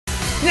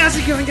How's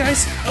it going,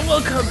 guys? And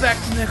welcome back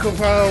to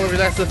NEKOPARA, where we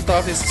last left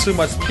off is too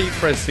much P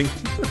pressing.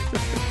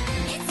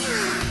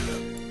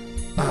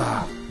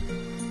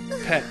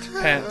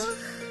 Pant.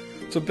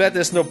 Too bad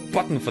there's no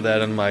button for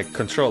that on my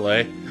controller,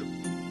 eh?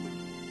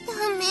 ダ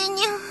メ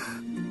にゃ。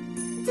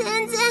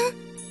全然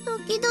ド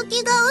キド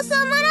キが収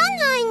まら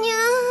ないにゃ。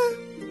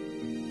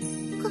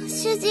ご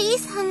主人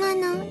様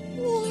の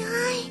匂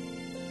い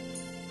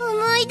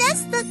思い出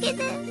すだけ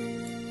で、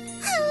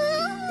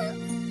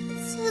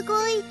す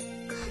ごい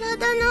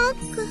体の奥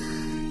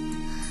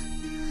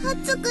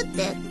熱く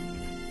て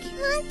キュ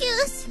ンキュ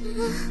ンする。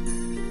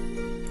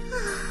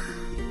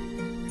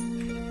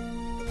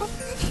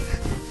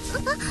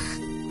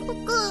こ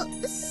こ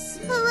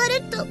触る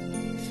と気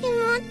持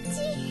ち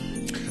い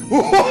い。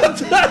What?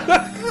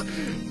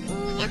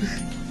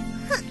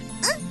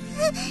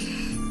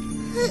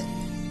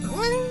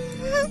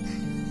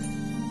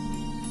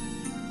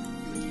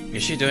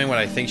 Is she doing what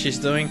I think she's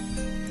doing?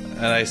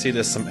 And I see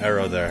there's some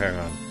arrow there, hang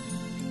on.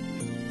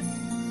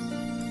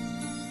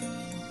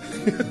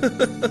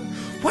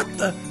 What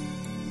the?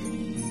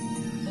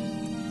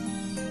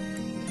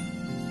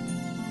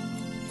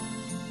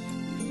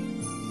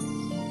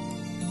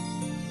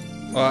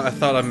 Oh, I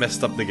thought I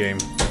messed up the game.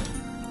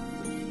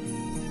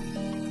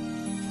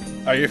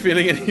 Are you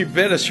feeling any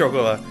better,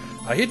 Chocola?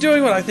 Are you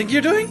doing what I think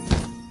you're doing?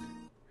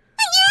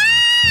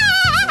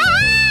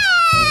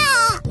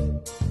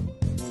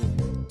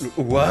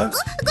 What?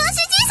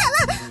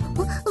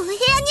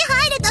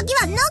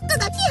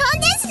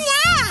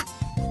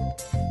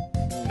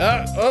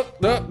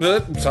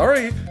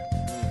 Sorry.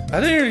 I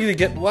didn't really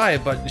get why,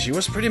 but she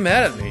was pretty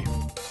mad at me.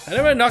 I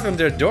never knocked on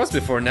their doors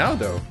before now,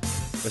 though.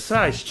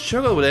 Besides,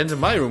 Chocola would enter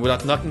my room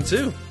without knocking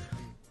too.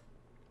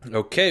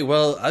 Okay,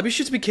 well, I'll be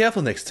sure to be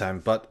careful next time,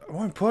 but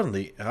more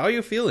importantly, how are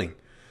you feeling?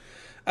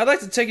 I'd like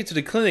to take you to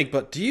the clinic,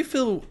 but do you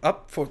feel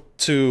up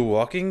to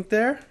walking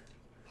there?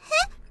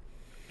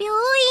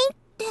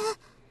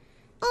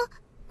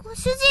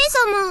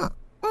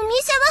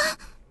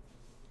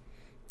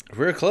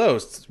 We're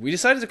closed. We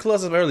decided to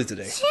close up early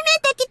today.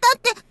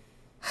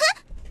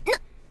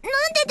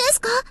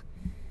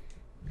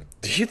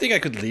 Do you think I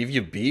could leave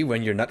you be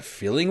when you're not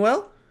feeling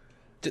well?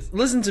 Just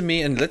listen to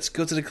me and let's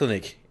go to the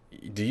clinic.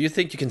 Do you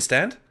think you can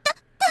stand?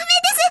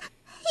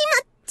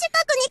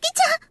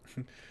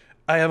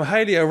 I am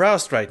highly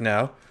aroused right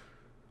now.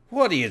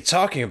 What are you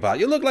talking about?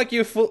 You look like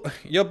you're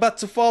about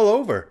to fall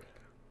over.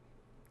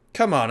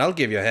 Come on, I'll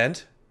give you a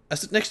hand. I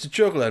sit next to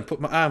Chocola and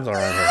put my arms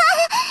around her.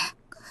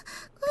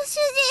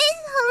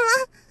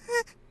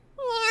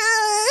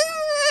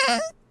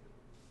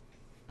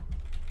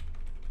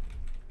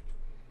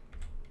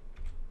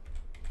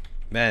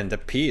 Man, the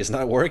pee is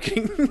not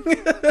working.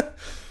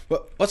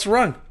 What's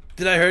wrong?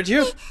 Did I hurt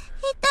you?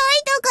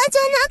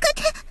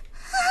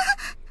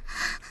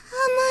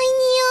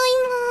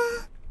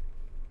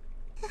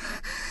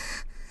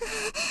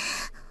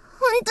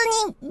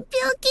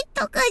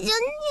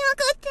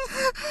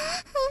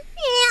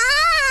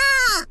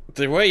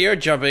 The way you're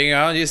jumping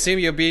around, you seem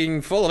you're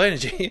being full of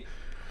energy.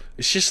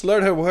 She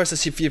slurred her words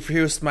as she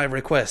refused my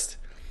request.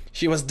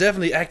 She was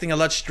definitely acting a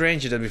lot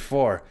stranger than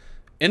before.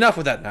 Enough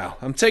with that now.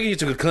 I'm taking you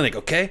to the clinic,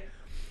 okay?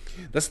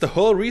 That's the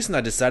whole reason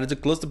I decided to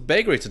close the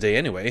bakery today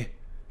anyway.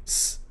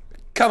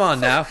 Come on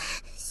now.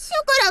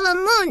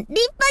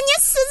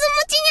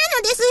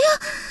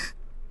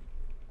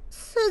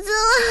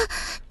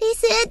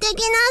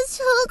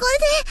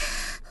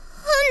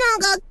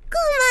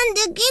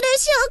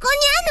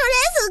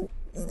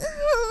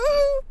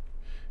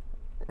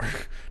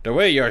 The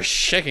way you're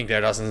shaking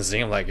there doesn't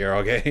seem like you're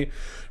okay.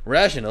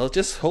 Rational,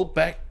 just hold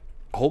back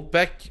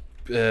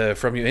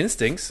from your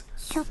instincts.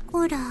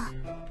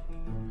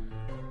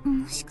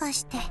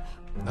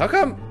 How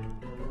come?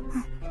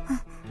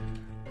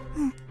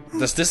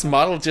 Does this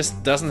model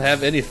just doesn't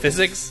have any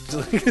physics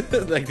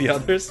like the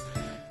others?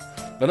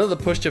 Vanilla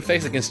pushed her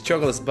face against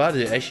Chocolate's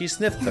body as she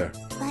sniffed her.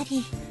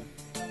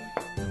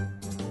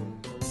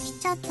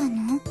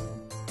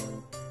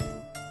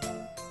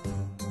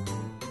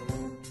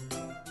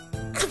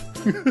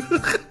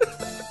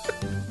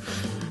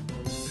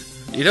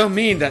 You don't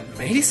mean that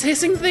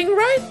maid-hissing thing,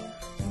 right?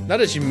 Now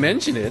that you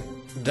mention it,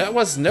 that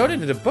was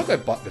noted in the book I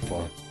bought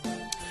before.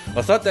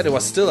 I thought that it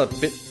was still a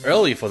bit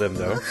early for them,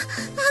 though.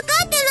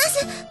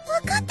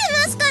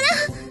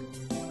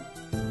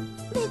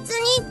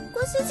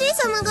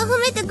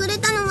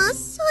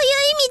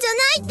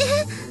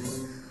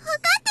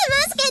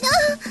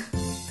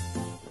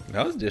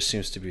 Now there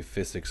seems to be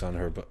physics on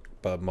her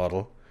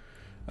model.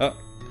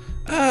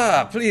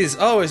 Please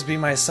always be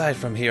my side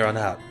from here on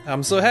out.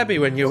 I'm so happy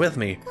when you're with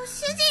me.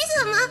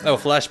 Oh,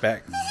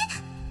 flashback.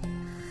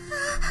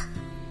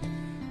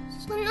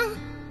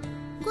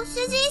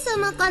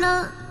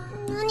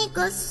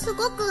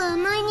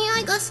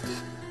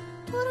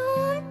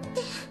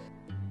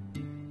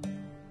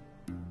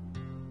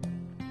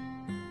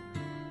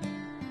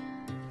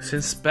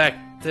 Since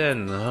back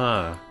then,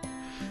 huh?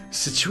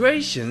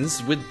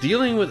 Situations with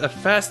dealing with a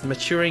fast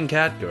maturing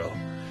cat girl.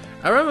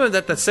 I remember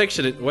that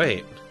section.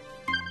 Wait.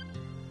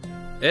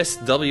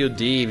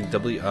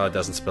 SWDW. Oh, it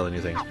doesn't spell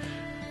anything.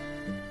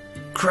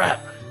 Crap!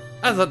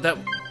 I thought that.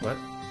 What?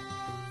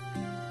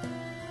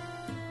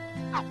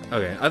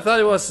 Okay, I thought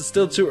it was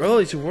still too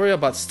early to worry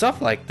about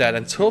stuff like that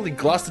and totally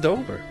glossed it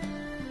over.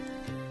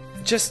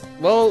 Just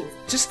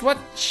what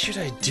should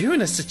I do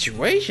in a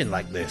situation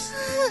like this?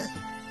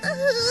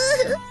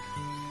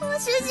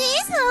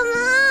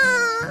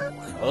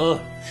 Well,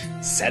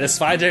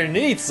 satisfy their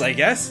needs, I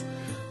guess.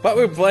 But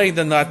we're playing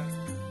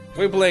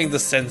the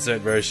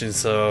censored version,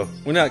 so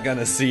we're not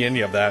gonna see any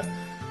of that.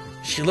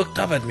 She looked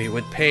up at me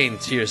with pain,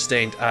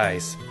 tear-stained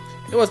eyes.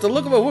 It was the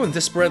look of a woman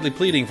desperately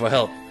pleading for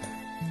help.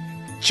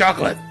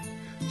 Chocolate!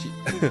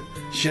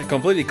 She had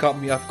completely caught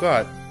me off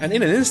guard, and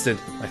in an instant,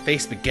 my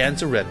face began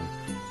to redden.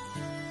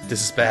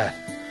 This is bad.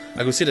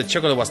 I could see that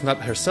Chocolate was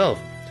not herself.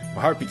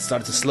 My heartbeat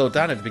started to slow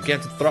down and it began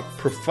to throb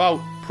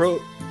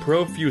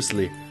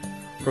profusely.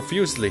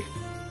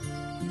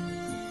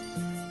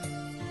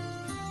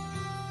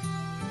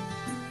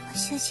 ご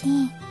主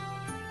人、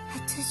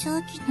発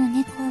情期の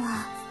猫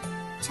は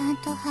ちゃん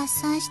と発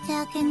散して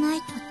あげな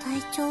いと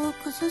体調を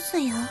崩す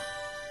よ。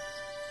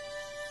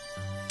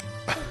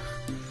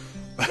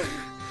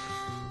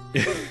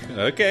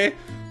Okay.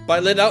 By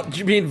let out,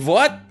 you mean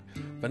what?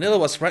 Vanilla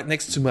was right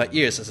next to my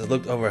ears as I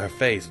looked over her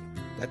face.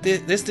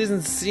 This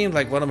didn't seem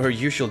like one of her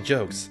usual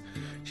jokes.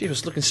 She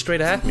was looking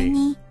straight at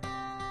me.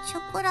 シ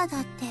ョコラだ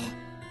って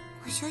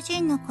ご主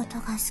人のこと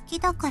が好き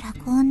だから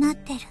こうなっ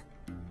てる。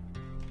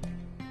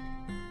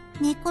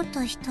猫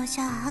と人じ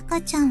ゃ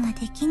赤ちゃんは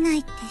できない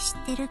って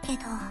知ってるけど、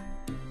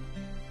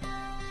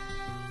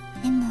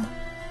でも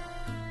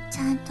ち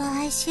ゃんと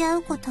愛し合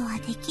うことは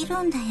でき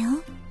るんだ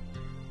よ。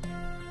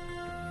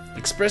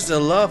Express their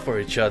love for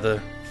each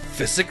other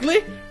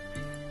physically?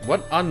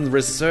 What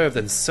unreserved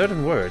and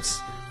certain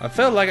words. I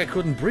felt like I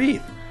couldn't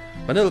breathe.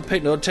 Vanilla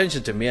paid no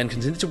attention to me and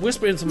continued to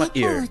whisper into my 猫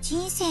ear. を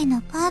人生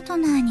のパート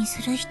ナーに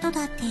する人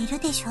だっている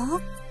でし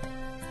ょ。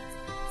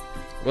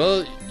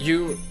 Well,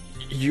 you're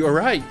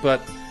right,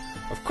 but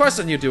of course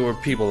I knew there were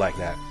people like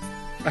that.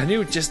 I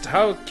knew just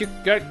how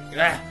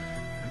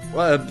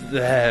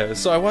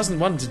so I wasn't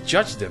one to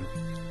judge them.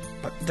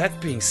 But that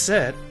being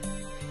said,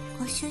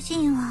 ご主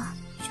人は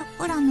ショ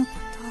コラのこ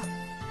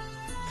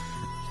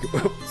と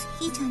好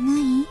きじゃな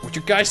い？ would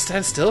you guys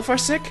stand still for a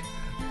sec?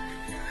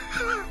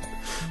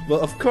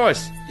 Well, of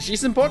course,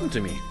 she's important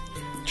to me.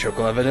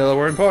 Choco and Vanilla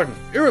were important,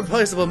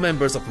 irreplaceable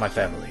members of my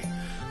family.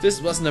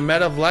 This wasn't a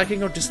matter of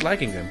liking or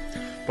disliking them,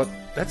 but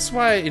that's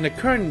why in the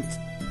current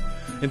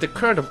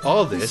of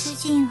all ご主 this,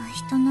 人は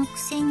人のく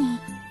せに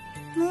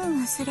もう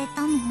忘れ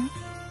たの？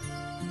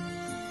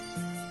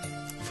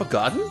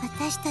 forgotten?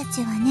 私た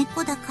ちは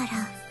猫だから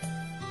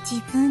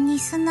自分に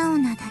素直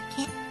なだ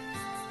け。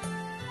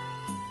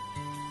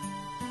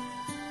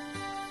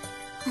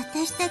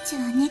私たち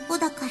は猫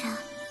だから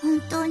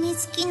本当に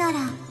好きなら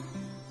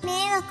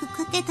迷惑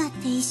かけたっ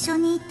て一緒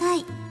にいた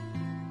い。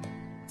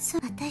そ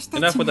う私た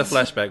ち Enough with the の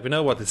flashback. We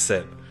know what it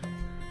said.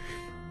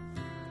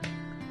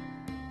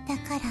 だ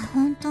から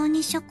本当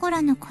にショコ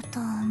ラのこと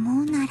を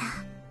思うならね。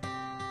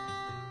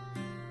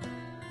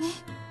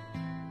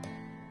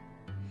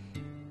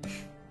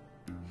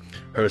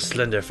 Her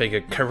slender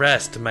finger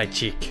caressed my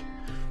cheek.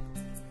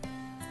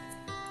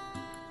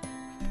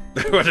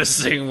 They were the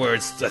same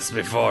words as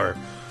before,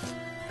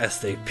 as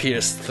they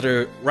pierced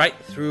right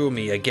through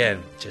me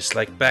again, just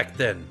like back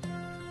then.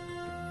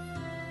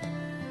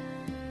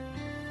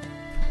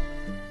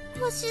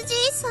 ご主人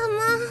様、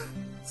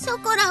シ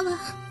ョコラは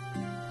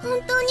本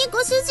当に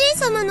ご主人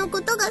様の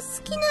ことが好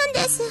きなんで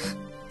す。好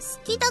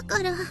きだ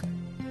から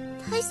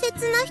大切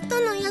な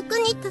人の役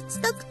に立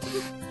ちたくて、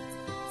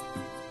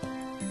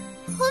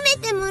褒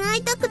めてもら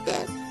いたくて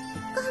頑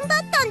張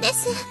ったんで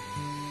す。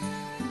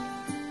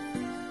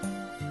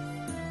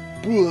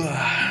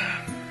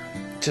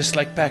 Just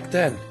like back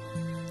then.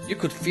 You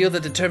could feel the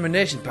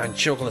determination behind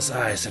Chocolate's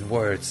eyes and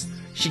words.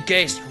 She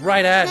gazed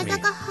right at me. 体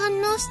が反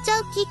応しちゃ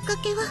うきっか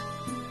けは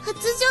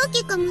発情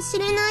期かもし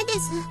れないで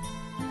す。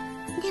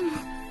でも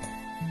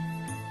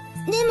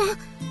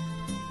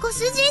ご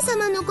主人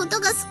様のこと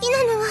が好き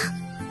なのは、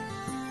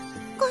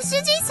ご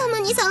主人様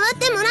に触っ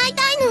てもらい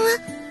たいのは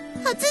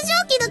発情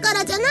期だか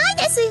らじゃない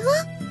ですよ。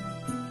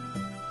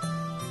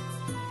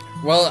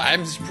 Well,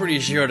 I'm pretty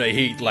sure that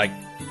he,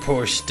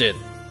 pushed it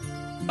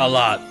a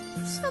lot.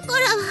 ショコ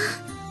ラは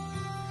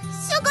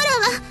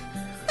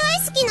大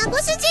好きなご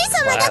主人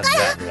様だか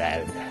ら。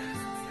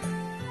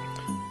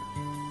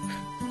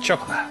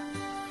 Chocolate.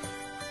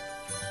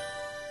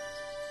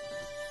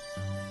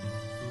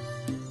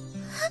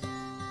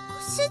 ご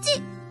主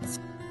人、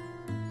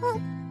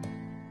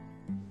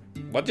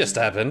What just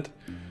happened?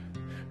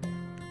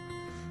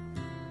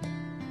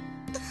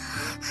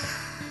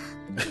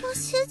 ご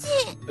主人。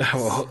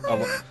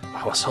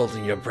 I was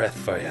holding your breath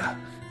for you.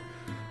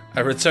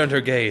 I returned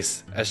her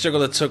gaze as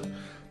Chocolate took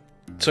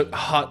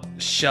hot,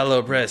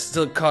 shallow breaths,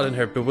 still caught in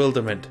her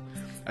bewilderment.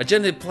 I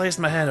gently placed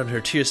my hand on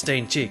her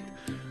tear-stained cheek.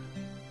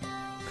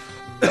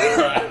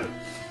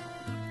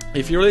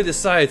 If you really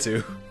decide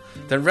to,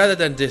 then rather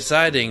than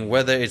deciding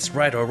whether it's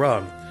right or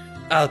wrong,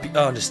 I'll be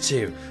honest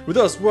too. With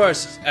those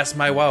words as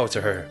my wow to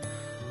her.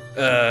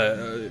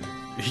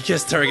 He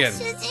kissed her again.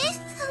 主人様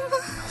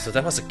So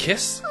that was a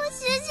kiss? ご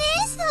主人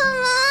様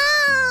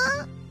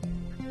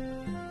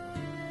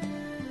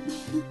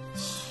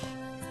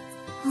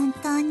本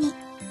当に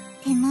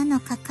手間の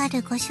かか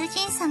るご主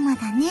人様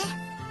だね。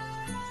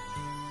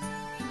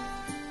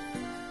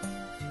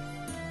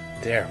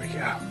 There we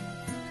go.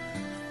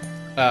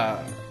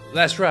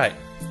 That's right.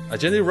 I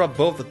gently rubbed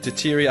both the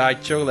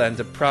teary-eyed chocolate and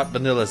the proud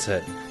Vanilla's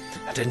head.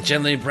 I then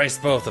gently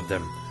embraced both of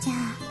them. じゃあ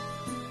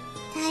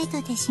態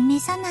度で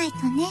示さないと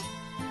ね、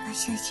ご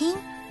主人。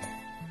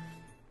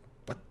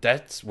 But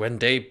that's when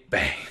they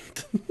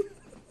banged.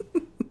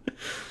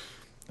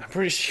 I'm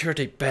pretty sure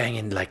they bang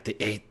in like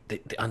the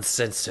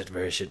uncensored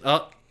version.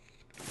 Oh,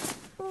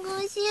 ご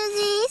主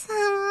人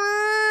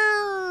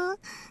様。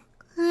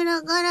ガ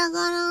ラガラ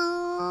ガ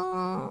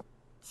ラ。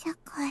ショ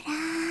コラ。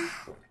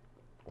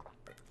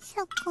シ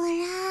ョコラ。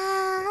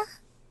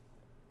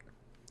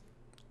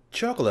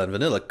 Chocolate and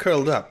Vanilla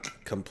curled up,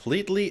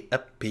 completely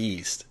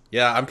appeased.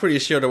 Yeah, I'm pretty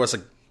sure there was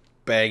a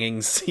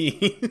banging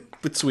scene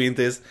between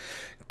this,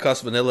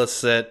 because Vanilla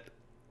said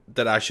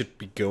that I should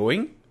be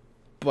going,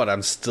 but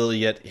I'm still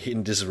yet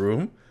in this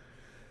room.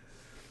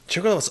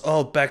 Chocolate was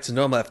all back to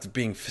normal after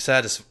being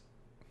satisfied.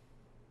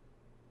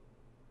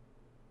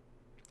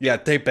 Yeah,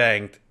 they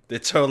banged. They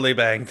totally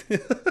banged.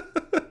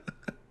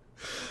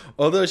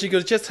 Although she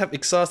could just have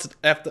exhausted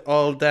after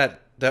all that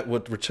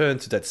would return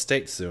to that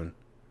state soon.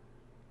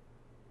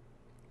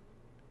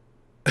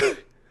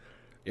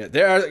 Yeah,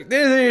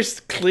 there's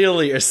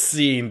clearly a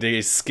scene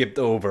they skipped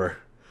over.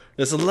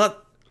 There's a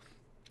lot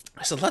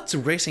to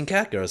Racing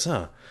Catgirls,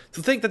 huh?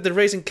 To think that the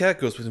Racing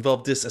Catgirls would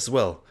involve this as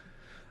well.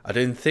 I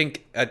didn't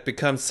think I'd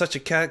become such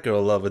a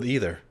Catgirl lover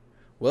either.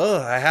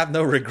 Well, I have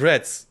no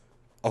regrets.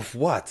 Of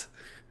what?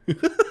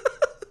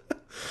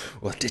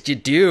 What did you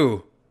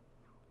do?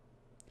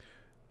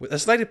 With a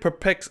slightly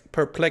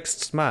perplexed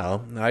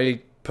smile,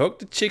 I poked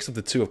the cheeks of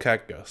the two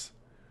Catgirls.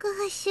 ご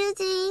主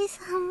人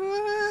様。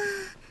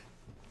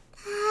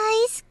大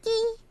好き。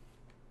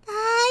大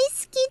好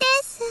きで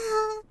す。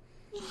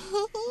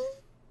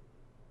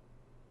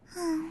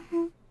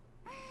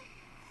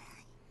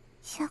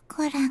ショ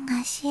コラ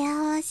が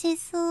幸せ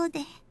そう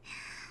で、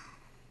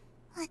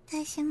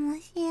私も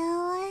幸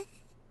せ。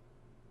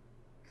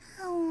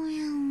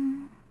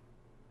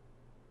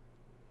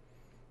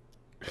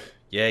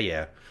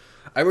Yeah.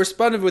 I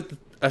responded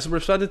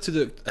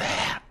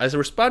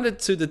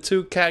to the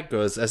two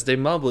catgirls as they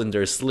mumbled in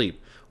their sleep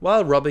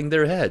while rubbing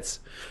their heads.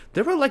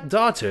 They were like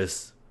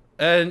daughters,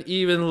 and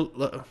even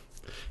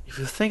if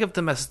you think of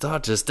them as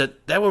daughters, that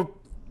would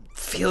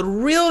feel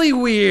really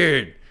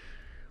weird.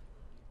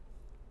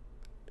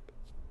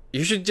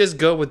 You should just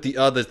go with the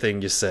other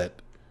thing you said.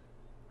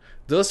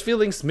 Those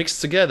feelings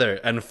mixed together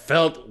and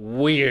felt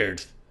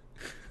weird.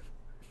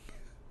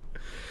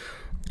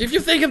 If you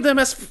think of them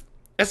as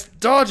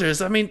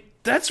daughters, I mean,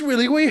 that's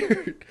really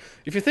weird.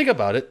 If you think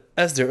about it,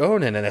 as their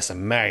own and as a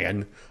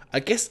man, I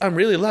guess I'm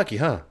really lucky,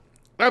 huh?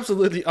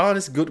 Absolutely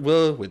honest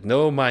goodwill with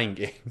no mind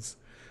games.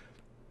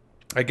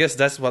 I guess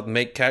that's what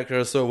makes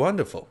characters so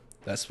wonderful.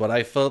 That's what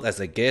I felt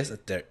as I gazed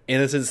at their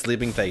innocent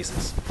sleeping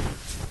faces.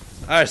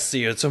 I'll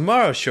see you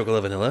tomorrow,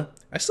 Chocolate Vanilla.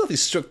 I slowly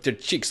stroked their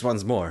cheeks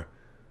once more.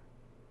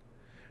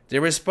 They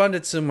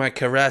responded to my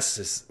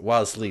caresses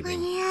while お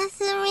sleeping. や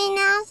すみ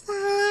なさい。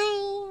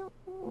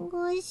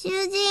ご主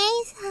人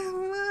様。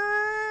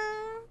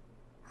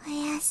お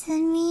やす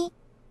み、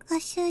ご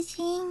主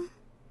人。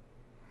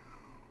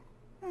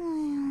I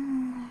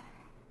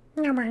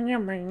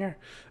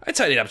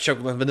tidied up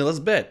Chocolate and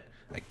Vanilla's bed.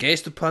 I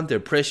gazed upon their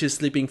precious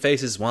sleeping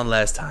faces one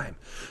last time,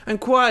 and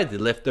quietly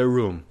left their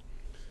room.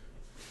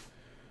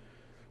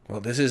 Well,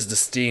 this is the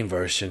Steam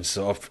version,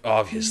 so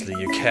obviously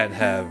you can't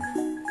have...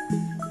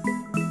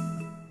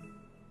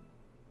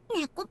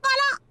 ネコパラ。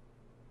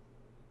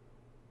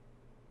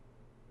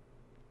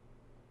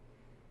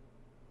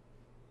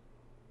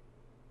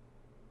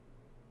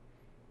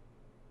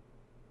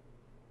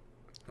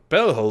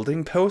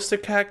 bell-holding poster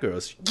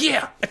catgirls.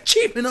 Yeah!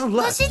 Achievement ご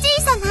unlocked! 主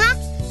人様、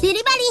デ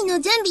リバリー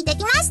の準備で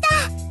きました。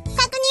確認お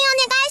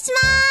願いしま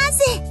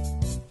す。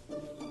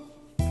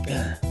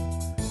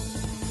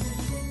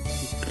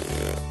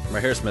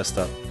 My hair's messed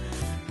up.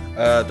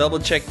 Double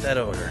check that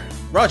order.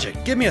 Roger,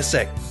 give me a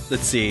sec.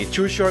 Let's see.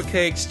 2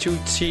 shortcakes, 2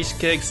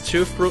 cheesecakes,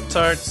 2 fruit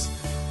tarts.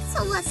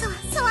 そわそわ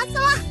そわそ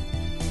わ。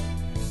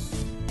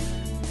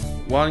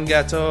 1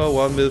 gâteau,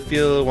 1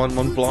 millefeuille, 1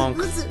 Mont Blanc.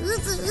 うずうずう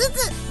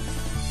ず。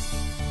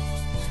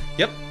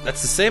 Yep,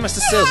 that's the same as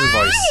the sales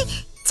invoice.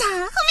 じゃあ褒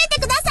め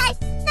てください。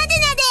なで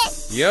なで。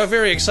 You're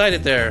very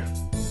excited there.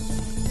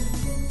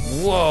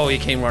 Whoa, he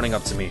came running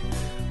up to me.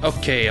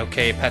 Okay,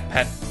 pat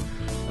pat.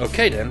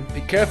 Okay then,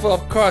 be careful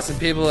of cars and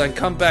people and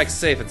come back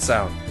safe and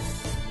sound.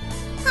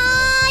 は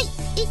ーい、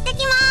行って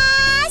きま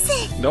ー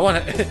す。 No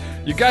one,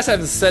 you guys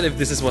haven't said if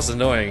this was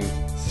annoying,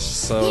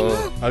 so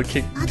I'll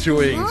keep あと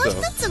doing もう so. 一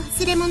つ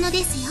忘れ物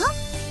ですよ。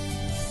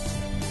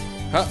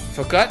 Huh?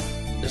 Forgot?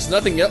 There's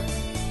nothing else.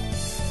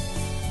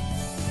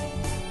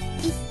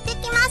 行って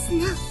きます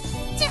な。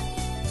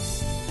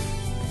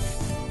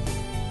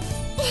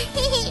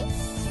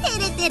照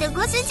れてる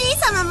ご主人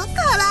様も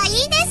可愛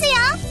いです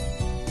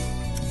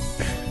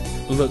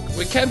よ。 Look,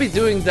 we can't be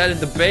doing that in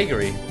the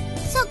bakery.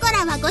 ショコ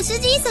ラはご主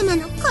人様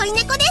の恋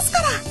猫です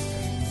から。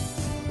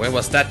 When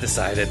was that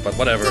decided? But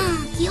whatever. じゃあ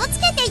気をつ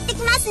けて行って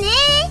きますね。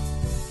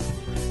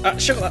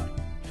Chocolate.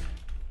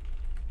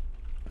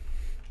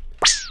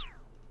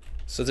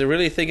 So they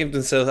really think of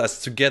themselves as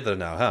together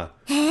now, huh?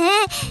 へ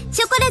え、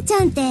ショコラち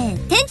ゃんって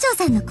店長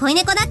さんの恋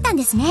猫だったん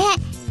ですね。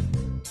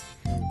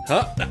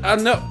 Huh?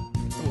 No.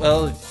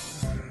 Well,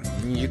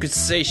 you could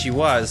say she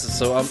was,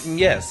 so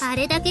yes. あ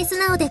れだけ素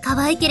直で可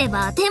愛けれ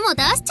ば手も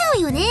出しちゃ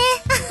うよね。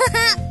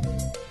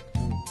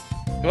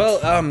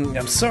Well,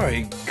 I'm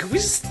sorry. Could we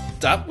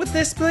stop with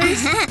this, please?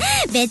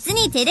 別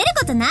に照れる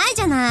ことない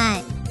じゃな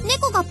い。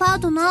猫がパー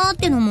トナーっ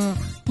てのも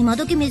今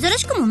時珍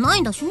しくもな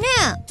いんだしね。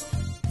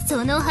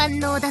その反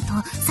応だと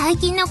最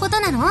近のこと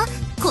なの？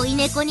恋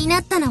猫にな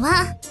ったの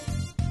は。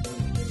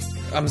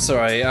I'm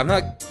sorry, I'm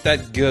not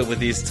that good with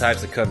these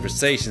types of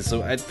conversations,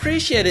 so I'd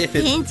appreciate it if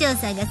it... 店長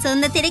さんがそ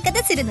んな照れ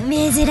方するの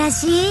珍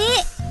しい。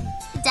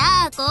じ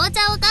ゃあ紅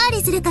茶おかわ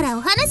りするから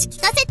お話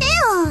聞かせてよ。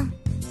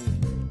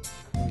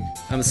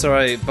I'm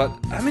sorry, but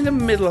I'm in the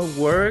middle of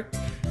work.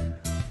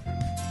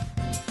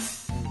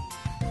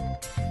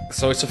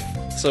 So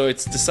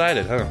it's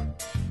decided, huh?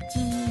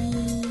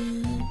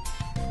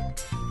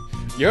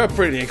 You're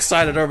pretty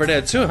excited over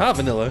there too, huh,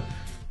 Vanilla?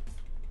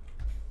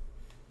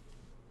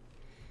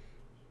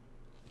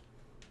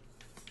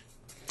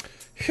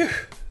 Phew,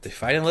 they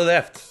finally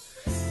left.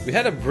 We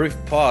had a brief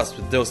pause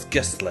with those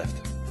guests left.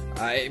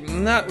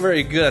 I'm not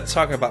very good at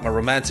talking about my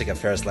romantic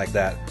affairs like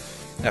that.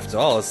 After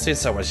all,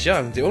 since I was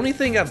young, the only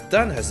thing I've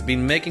done has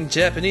been making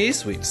Japanese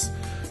sweets.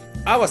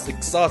 I was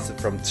exhausted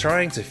from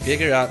trying to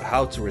figure out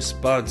how to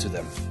respond to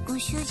them. ご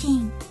主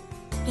人、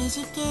レ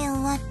ジ系終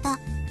わった。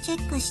チェ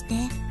ックして。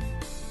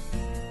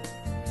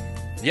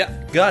Yeah,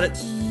 got it.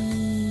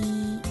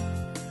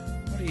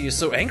 What are you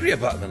so angry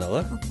about,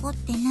 Manila? 怒っ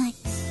てない。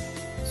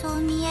そ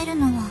う見える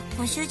のは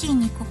ご主人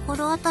に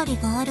心当たり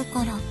がある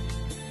から。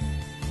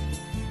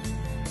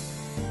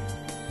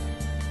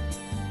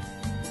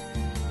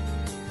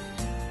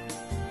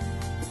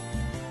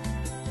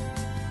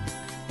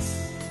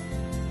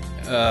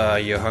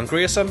You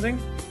hungry or something?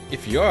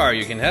 If you are,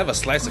 you can have a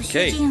slice of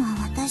cake. ご主人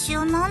は私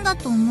を何だ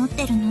と思っ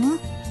てるの？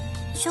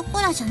ショコ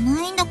ラじゃ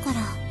ないんだか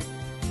ら。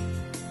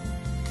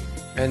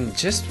And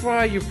just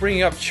why you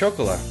bring up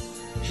Chocola?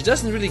 She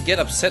doesn't really get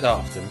upset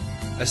often.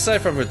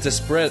 Aside from her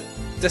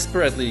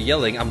desperately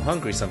yelling, I'm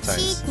hungry 強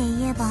sometimes. いて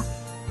言えば、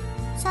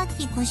さっ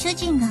きご主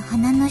人が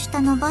鼻の下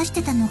伸ばし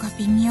てたのが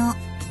微妙。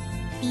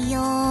ビ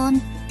ヨーン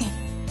って。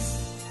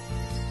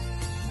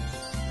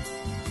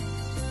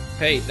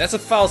Hey, that's a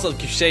false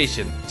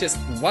accusation. Just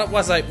what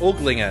was I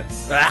ogling at?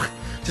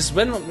 Just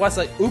when was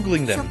I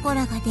ogling ショ them? コ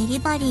ラがデリ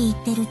バリー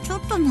行ってるちょ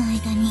っとの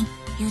間に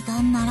油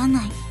断なら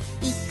ない。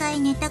一回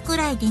寝たく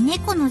らいで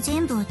猫の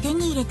全部を手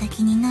に入れた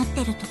気になっ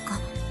てるとか。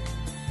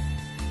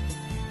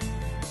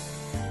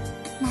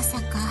ま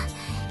さか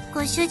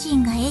ご主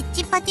人がエッ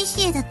ジパティ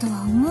シエだと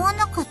は思わ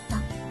なかっ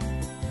た。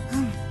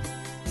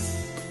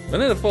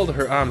Vanilla folded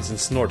her arms and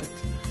snorted.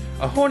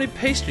 A horny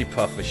pastry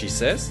puffer, she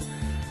says.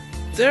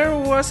 There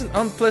was an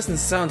unpleasant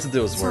sound to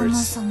those そも words.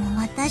 そ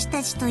も私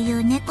たちとい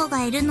う猫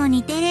がいるの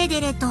にデレ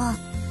デレと。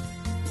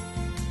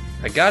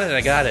I got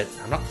it.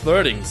 I'm not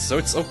flirting, so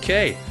it's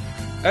okay.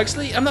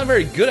 Actually, I'm not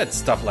very good at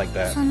stuff like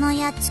that. その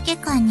やっつけ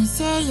感に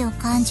誠意を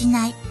感じ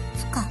ない。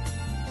不可。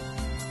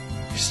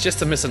 It's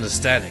just a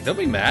misunderstanding. Don't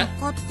be mad.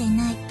 怒って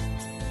ない。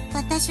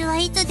私は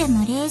いつで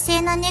も冷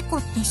静な猫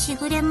ってし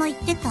ぐれも言っ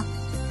てた。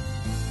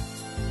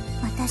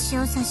私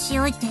を差し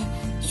置いて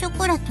ショ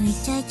コラとイ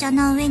チャイチャ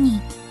な上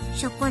に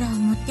ショコラを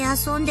持って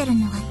遊んでる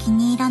のが気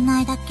に入らな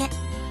いだけ。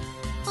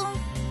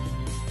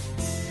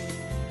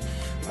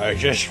I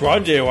just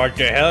wonder what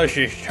the hell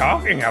she's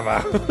talking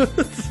about.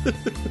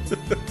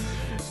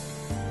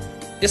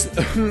 Isn't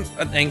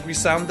an angry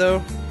sound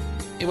though?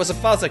 It was a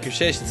false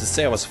accusation to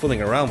say I was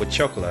fooling around with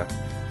Chocola.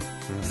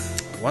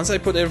 Once I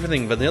put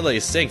everything Vanilla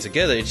is saying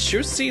together, it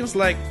sure seems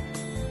like...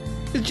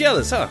 You're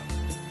jealous, huh?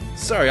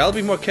 Sorry, I'll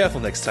be more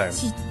careful next time.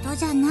 嫉妬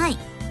じゃない。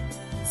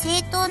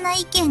正当な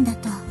意見だ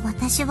と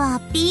私はア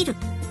ピール。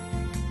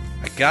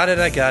I got it.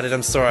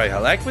 I'm sorry.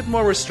 I'll act with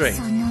more そ restraint.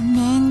 の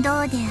面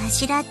倒であ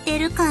しらって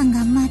る感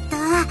がまた。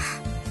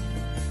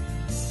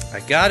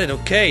I got it.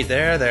 Okay,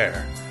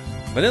 there.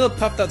 Vanilla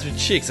popped out her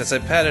cheeks as I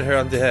patted her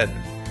on the head.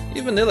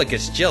 Even Vanilla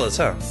gets jealous,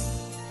 huh?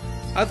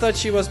 I thought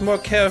she was more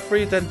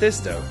carefree than this,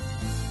 though.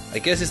 I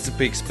guess it's to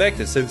be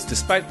expected since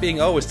despite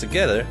being always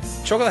together,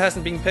 Chocolate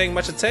hasn't been paying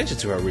much attention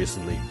to her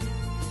recently.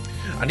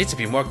 I need to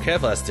be more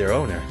careful as their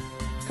owner.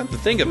 Come to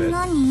think of it.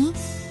 何？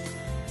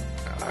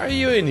 Are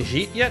you in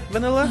heat yet,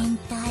 Vanilla? 変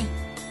態。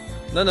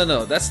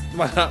 No, that's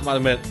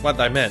what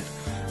I meant.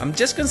 I'm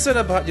just concerned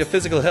about your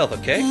physical health,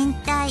 okay? 変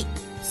態。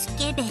ス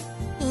ケベ。エ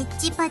ッ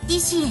ジパティ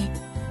シエ。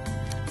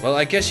 Well,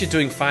 I guess you're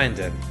doing fine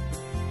then.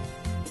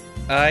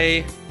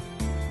 I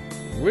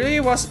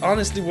really was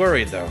honestly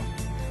worried though.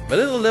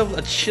 Vanilla leveled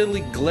a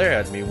chilly glare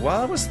at me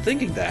while I was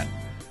thinking that.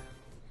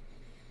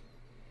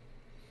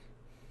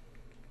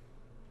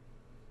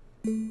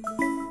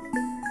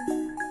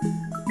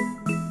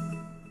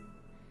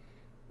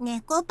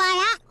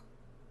 NEKOPARA.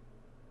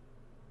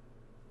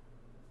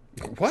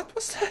 What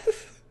was that?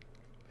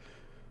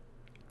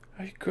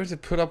 Are you going to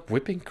put up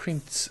whipping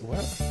cream?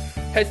 What?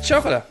 Hey,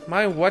 Chocolate,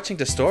 mind watching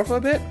the store for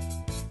a bit?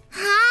 は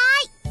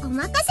ーい、お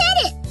任せあ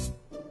れ。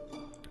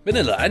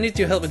 Vanilla, I need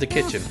your help in the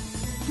kitchen.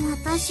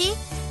 私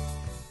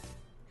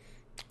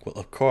Well,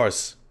 of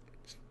course.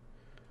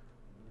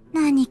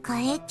 何か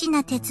エッチ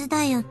な手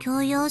伝いを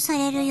強要さ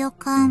れる予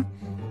感。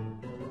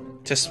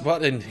 Just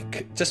what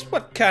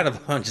kind of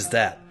hunch is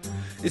that?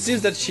 It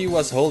seems that she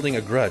was holding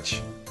a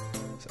grudge.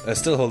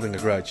 Still holding a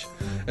grudge.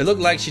 It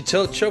looked like she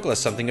told Chocolate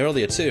something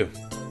earlier too.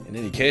 In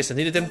any case, I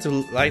needed them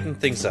to lighten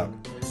things up.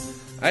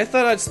 I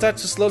thought I'd start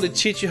to slowly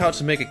teach you how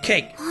to make a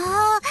cake.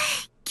 ああ、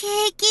ケ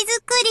ーキ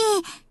作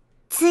り。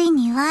つい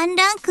にワン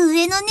ランク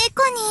上の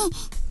猫に。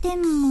で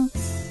も、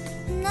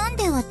なん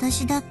で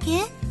私だ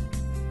け？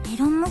エ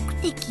ロ目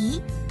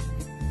的？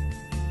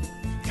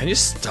 Can you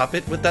stop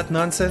it with that ちょ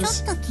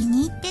nonsense? っと気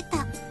に入ってた。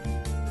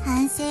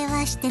反省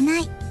はしてな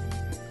い。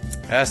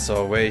 As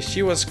always,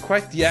 she was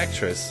quite the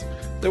actress.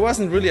 There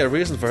wasn't really a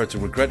reason for her to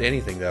regret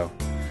anything though.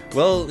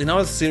 Well, in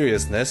all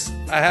seriousness,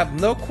 I have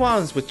no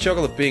qualms with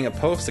Chocolate being a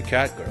poster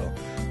cat girl,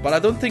 but I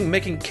don't think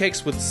making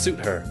cakes would suit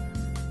her.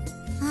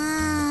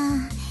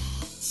 ああ、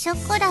シ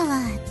ョコラは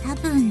多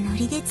分ノ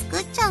リで作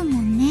っちゃう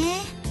もん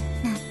ね。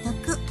納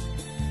得。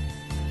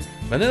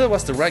 Vanilla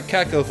was the right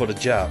cat girl for the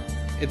job.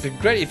 It'd be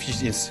great if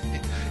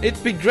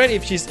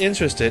she's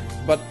interested,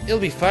 but it'll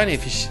be fine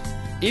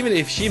even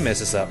if she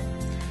messes up.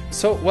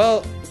 So,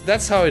 well,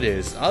 that's how it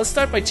is. I'll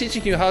start by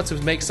teaching you how to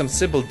make some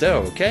simple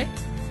dough, okay?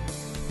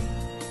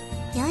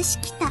 よし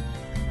来た。教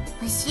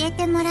え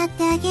てもらっ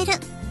てあげる。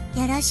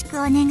よろしく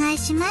お願い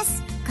しま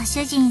す。ご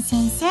主人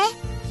先生。ペ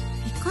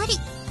コリ。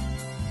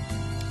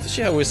 Does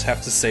she always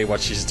have to say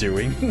what she's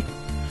doing?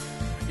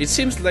 It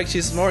seems like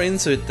she's more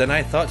into it than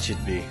I thought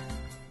she'd be.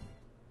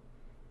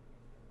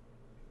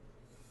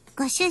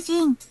 ご主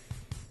人。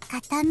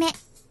固め、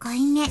濃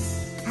いめ、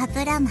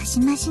油マシ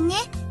マシね。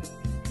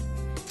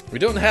We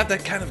don't have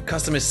that kind of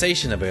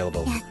customization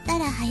available. やった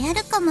ら流行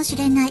るかもし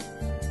れない。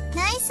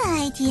ナイス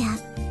アイディア。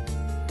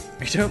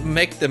 We don't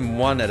make them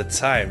one at a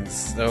time,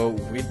 so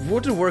it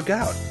wouldn't work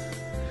out.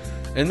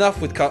 Enough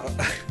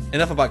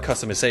about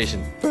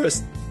customization.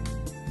 First,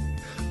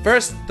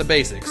 the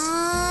basics.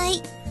 はー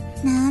い。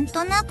なん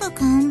となく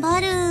頑張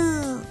る。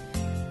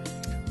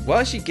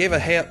 While she gave a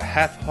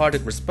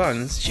half-hearted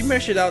response, she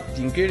measured out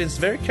the ingredients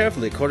very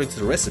carefully according to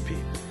the recipe.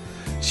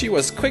 She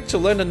was quick to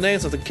learn the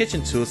names of the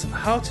kitchen tools and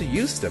how to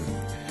use them,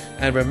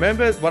 and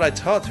remembered what I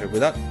taught her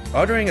without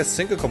uttering a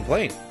single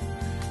complaint.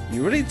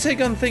 You really take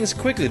on things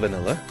quickly,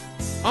 Vanilla.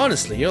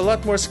 Honestly, you're a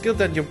lot more skilled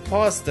than your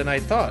paws than I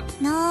thought.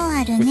 脳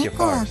ある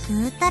猫は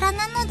ぐうたら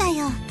なのだ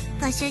よ。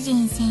ご主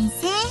人先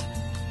生。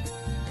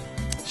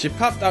 She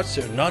popped out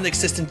her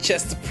non-existent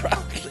chest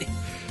proudly.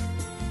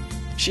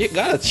 She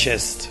got a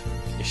chest.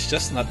 It's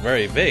just not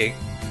very big.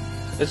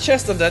 The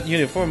chest on that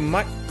uniform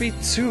might be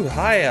too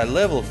high a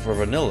level for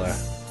Vanilla.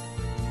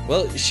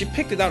 Well, she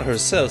picked it out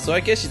herself, so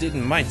I guess she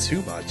didn't mind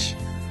too much.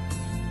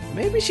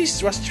 Maybe she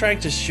was trying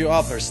to show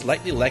off her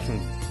slightly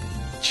lacking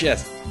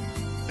chest.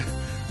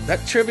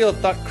 That trivial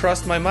thought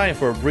crossed my mind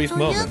for a brief という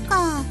moment.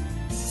 か、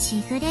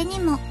しぐれに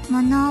も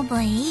物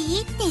覚えい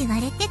いって言わ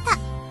れてた。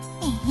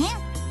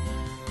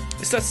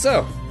Is that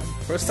so?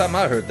 First time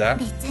I heard that.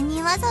 別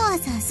にわざわ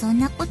ざそん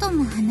なこと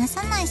も話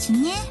さないし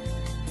ね。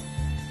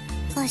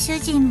ご主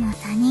人も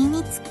他人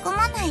に突っ込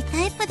まない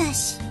タイプだ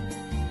し。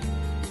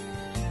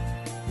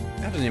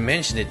 Now that you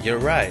mention it, you're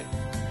right.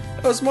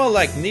 It was more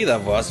like neither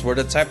of us were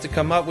the type to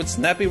come up with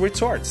snappy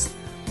retorts.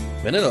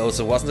 Vanilla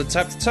also wasn't the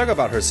type to talk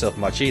about herself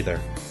much either.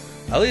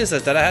 At least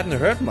that I hadn't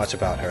heard much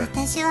about her.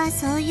 私は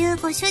そういう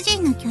ご主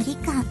人の距離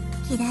感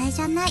嫌い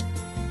じゃない。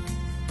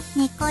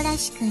猫ら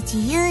しく自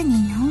由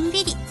にのん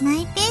びりマ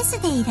イペース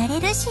でいら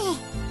れるし。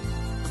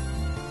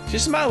 She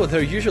smiled with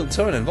her usual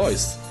tone and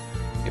voice.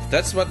 If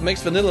that's what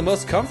makes Vanilla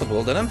most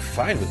comfortable, then I'm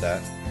fine with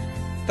that.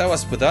 That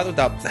was without a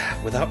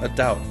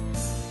doubt.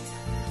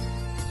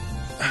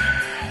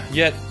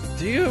 Yet,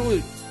 do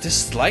you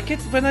dislike it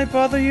when I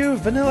bother you,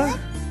 Vanilla?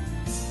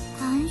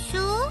 干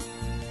渉？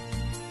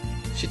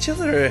 She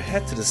tilted her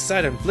head to the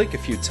side and blinked a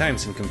few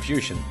times in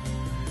confusion.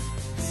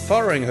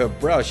 Furrowing her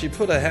brow, she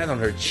put a hand on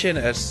her chin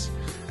as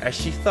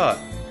she thought.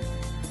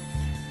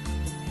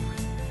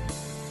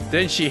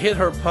 Then she hit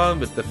her palm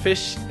with the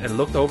fish and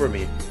looked over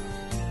me.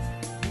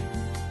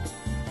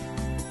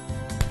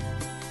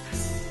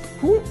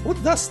 Who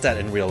does that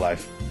in real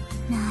life?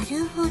 な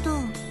るほ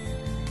ど。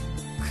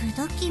口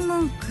説き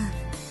文句。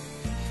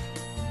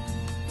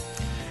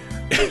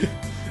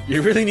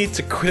 You really need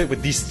to quit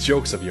with these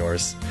jokes of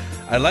yours.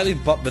 I lightly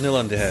bopped Vanilla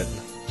on the head.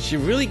 She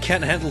really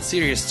can't handle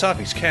serious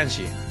topics, can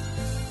she?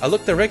 I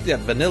looked directly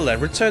at Vanilla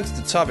and returned to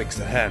the topics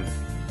at hand.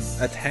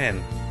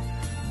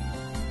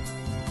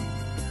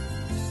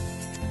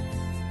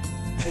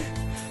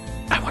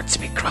 I want to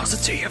be closer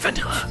to you,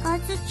 Vanilla. 近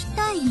づき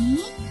たい？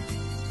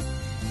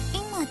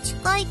今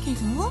近いけ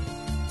ど？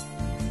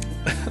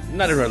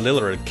 Not in a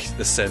literal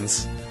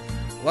sense.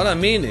 What I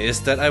mean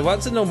is that I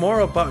want to know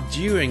more about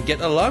you and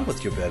get along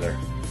with you better.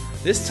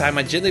 This time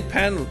I gently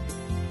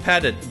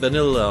patted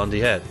Vanilla on the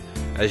head.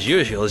 As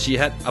usual, she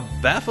had a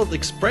baffled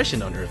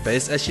expression on her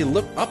face as she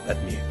looked up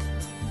at me.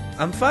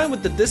 I'm fine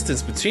with the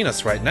distance between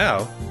us right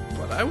now,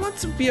 but I want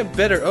to be a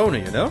better owner,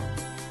 you know?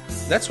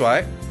 That's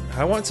why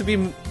I want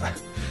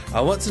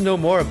to know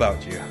more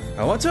about you.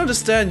 I want to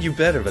understand you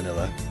better,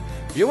 Vanilla.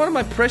 You're one of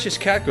my precious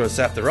cat girls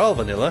after all,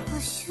 Vanilla.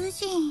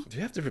 Do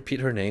you have to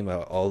repeat her name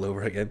all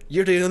over again?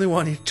 You're the only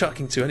one you're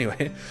talking to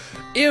anyway.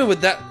 Even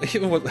with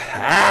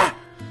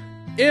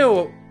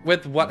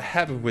what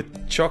happened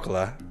with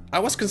Chocolate, I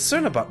was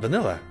concerned about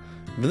Vanilla.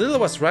 Vanilla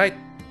was right.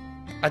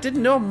 I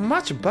didn't know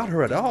much about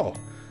her at all.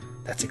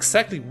 That's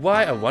exactly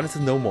why I wanted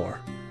to know more.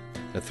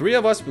 The three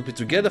of us will be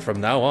together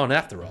from now on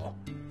after all.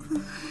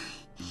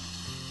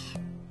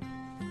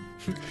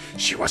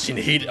 She was in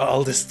heat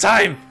all this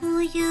time!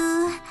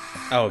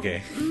 Oh,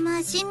 okay.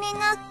 真面目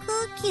な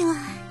空気は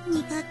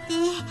苦手。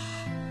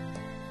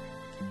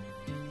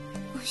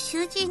ご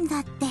主人だ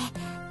って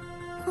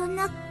こん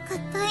な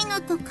硬いの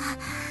とか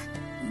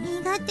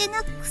苦手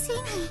なくせに。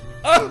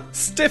Oh,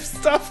 stiff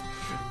stuff.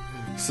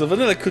 So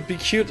Vanilla could be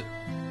cute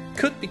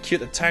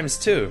at times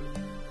too.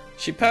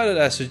 She pouted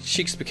as her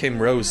cheeks became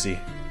rosy.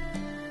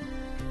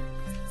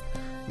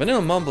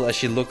 Vanilla mumbled as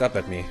she looked up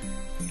at me.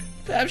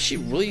 Perhaps she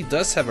really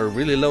does have a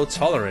really low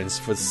tolerance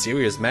for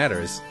serious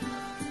matters.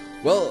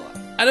 Well,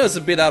 I know it's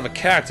a bit out of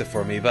character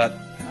for me, but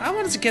I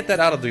wanted to get that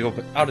out in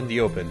the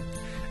open.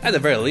 At the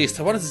very least,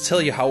 I wanted to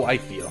tell you how I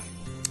feel.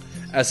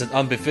 As an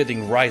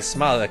unbefitting wry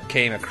smile that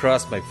came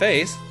across my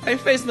face, I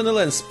faced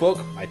Vanilla and spoke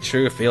my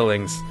true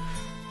feelings.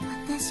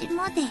 私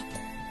まで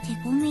手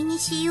ごめに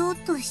しよう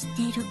とし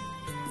てる。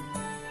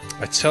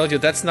I told you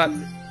that's not...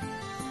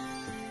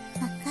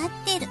 わかっ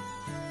てる。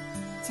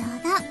冗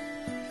談。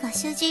ご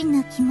主人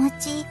の気持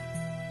ち、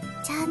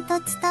ちゃんと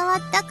伝わ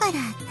ったから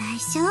大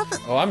丈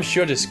夫。Oh, I'm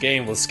sure this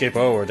game will skip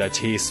over that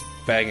he's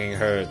begging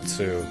her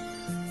to...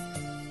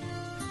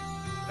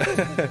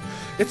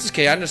 It's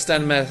okay, I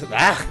understand, man.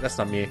 Ah, that's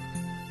not me.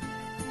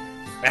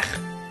 Ah.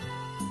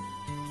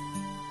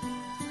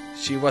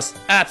 She was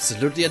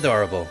absolutely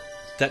adorable.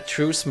 That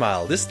true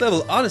smile, this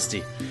level of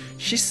honesty.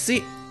 She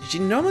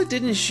normally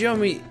didn't show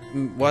me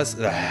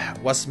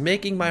was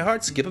making my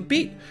heart skip a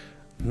beat.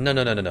 No.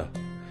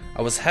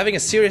 I was having a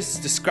serious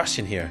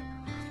discussion here.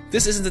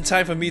 This isn't the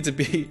time for me to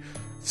be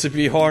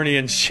horny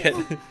and shit.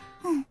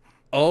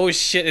 Oh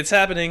shit, it's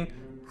happening.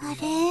 あ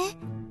れ？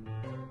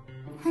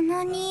こ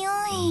の匂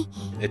い。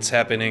It's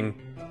happening.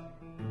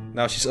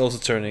 Now she's also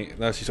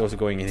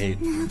going in heat.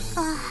 なんか、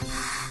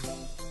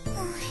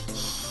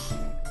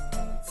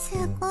す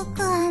ご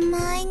く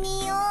甘い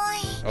匂い。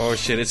Oh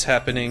shit, it's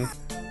happening.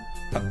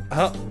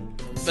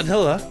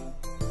 Vanilla?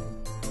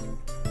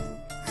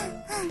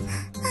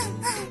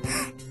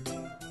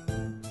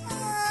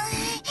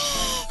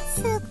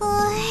 すご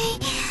い、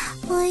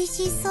美味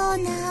しそう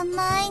な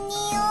甘い匂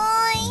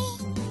い。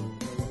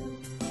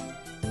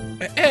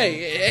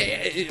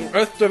Hey,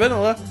 Earth to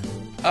Vanilla.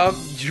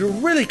 You're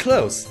really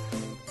close.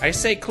 I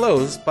say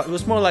close, but it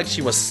was more like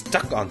she was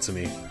stuck onto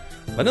me.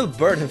 Vanilla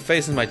buried her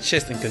face in my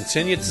chest and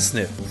continued to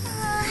sniff.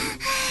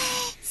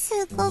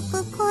 すご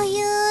く濃ゆい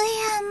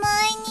甘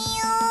い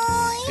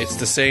匂い。It's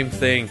the same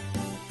thing,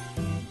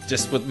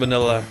 just with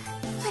vanilla.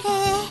 これ、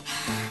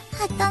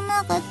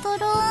頭がト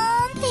ロー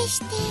ンってし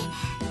て、ふ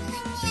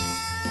にゃ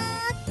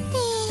ーって、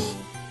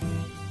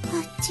こ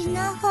っち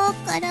の方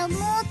からもっ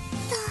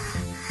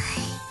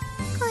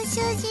と、ご主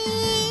人。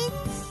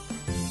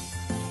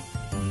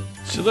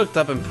She looked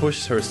up and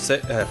pushed her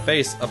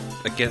face up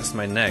against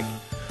my neck.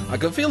 I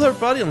could feel her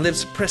body and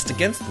lips pressed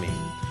against me.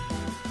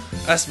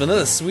 As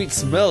Vanilla's sweet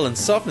smell and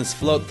softness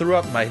flowed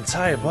throughout my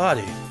entire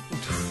body.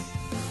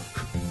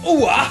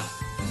 Ooh, ah!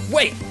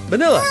 Wait,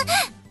 Vanilla!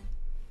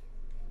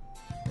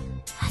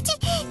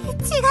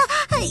 違う、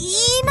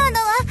今の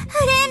は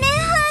フレーメン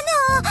反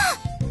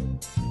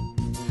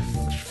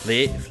応。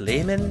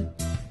Flamin?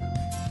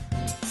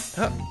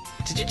 Huh?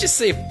 Did you just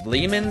say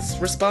Flamin's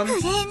response?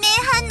 フレーメン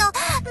反応、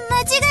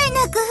間違い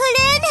なくフ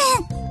レー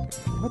メ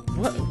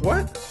ン。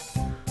 What?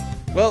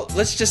 Well,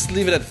 let's just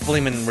leave it at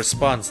Flamin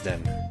response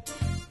then.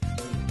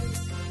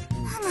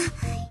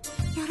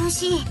 よろ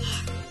しい。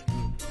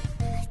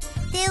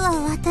では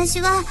私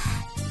は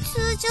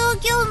通常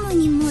業務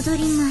に戻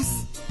りま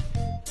す。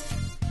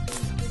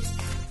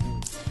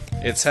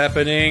It's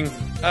happening.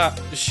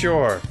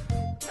 Sure.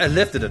 I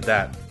left it at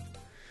that.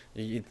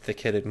 You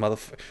thick-headed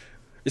motherfucker.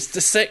 It's the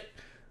same.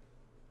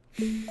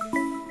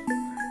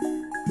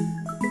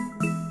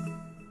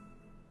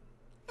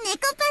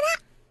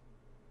 NEKOPARA.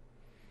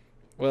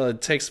 Well,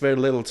 it takes very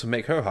little to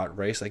make her heart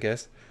race, I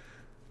guess.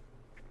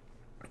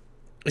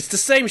 It's the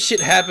same shit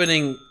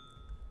happening.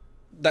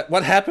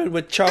 What happened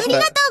with Chocolate. あり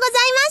がとうござ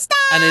いました。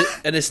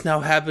 And it's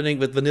now happening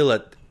with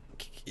Vanilla.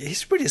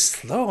 He's pretty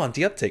slow on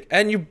the uptake.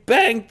 And you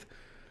banged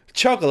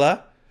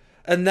Chocolate.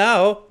 And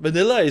now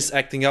Vanilla is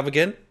acting up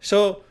again.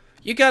 So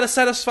you gotta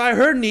satisfy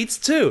her needs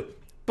too.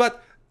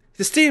 But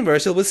the Steam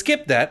version will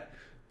skip that.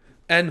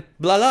 and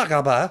blah blah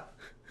blah blah.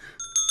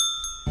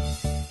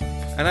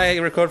 And I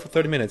record for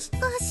 30 minutes.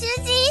 ご主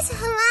人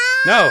様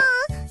No!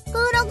 ゴ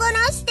ロゴロ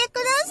してく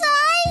ださ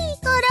い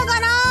ゴロゴ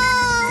ロ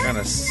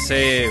Gonna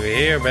save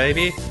here,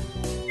 baby.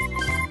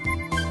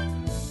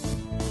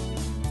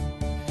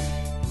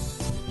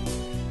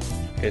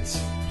 It's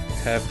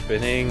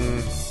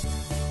happening.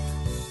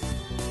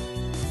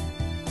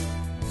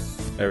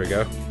 There we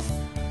go.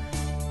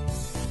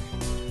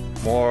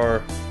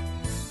 More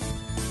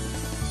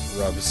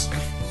rubs.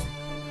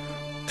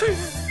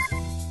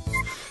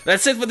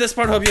 That's it for this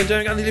part. Hope you're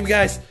enjoying. I'll leave you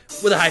guys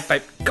with a high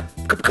five.